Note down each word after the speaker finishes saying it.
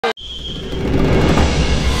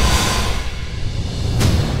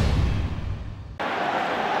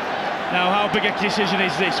big a decision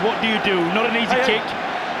is this? What do you do? Not an easy kick.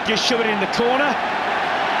 Just shove it in the corner.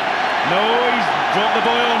 No, he's dropped the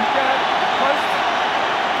boy on.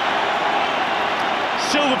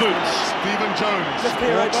 Silver boots. Stephen Jones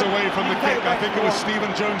walks away from the kick. I think it was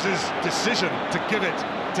Stephen Jones's decision to give it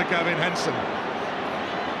to Gavin Henson.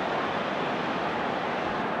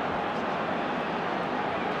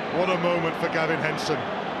 What a moment for Gavin Henson.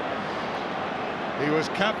 He was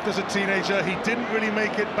capped as a teenager. He didn't really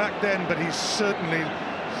make it back then, but he's certainly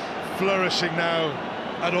flourishing now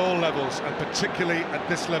at all levels, and particularly at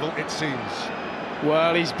this level, it seems.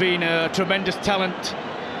 Well, he's been a tremendous talent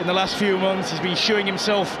in the last few months. He's been showing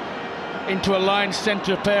himself into a line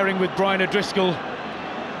centre pairing with Brian O'Driscoll.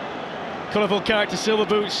 Colourful character, silver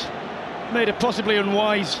boots, made a possibly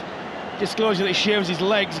unwise disclosure that he shaves his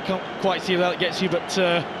legs. You can't quite see how that gets you, but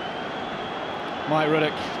Mike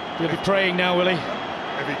Ruddock, he'll be praying now, will he?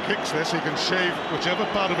 If he kicks this, he can shave whichever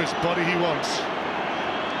part of his body he wants.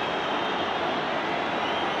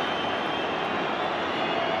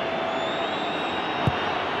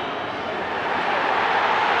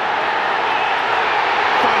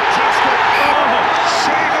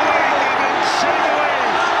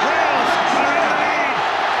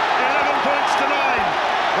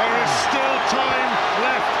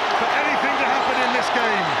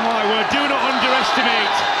 My word, do not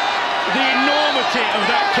underestimate the enormity of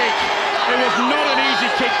that kick. It was not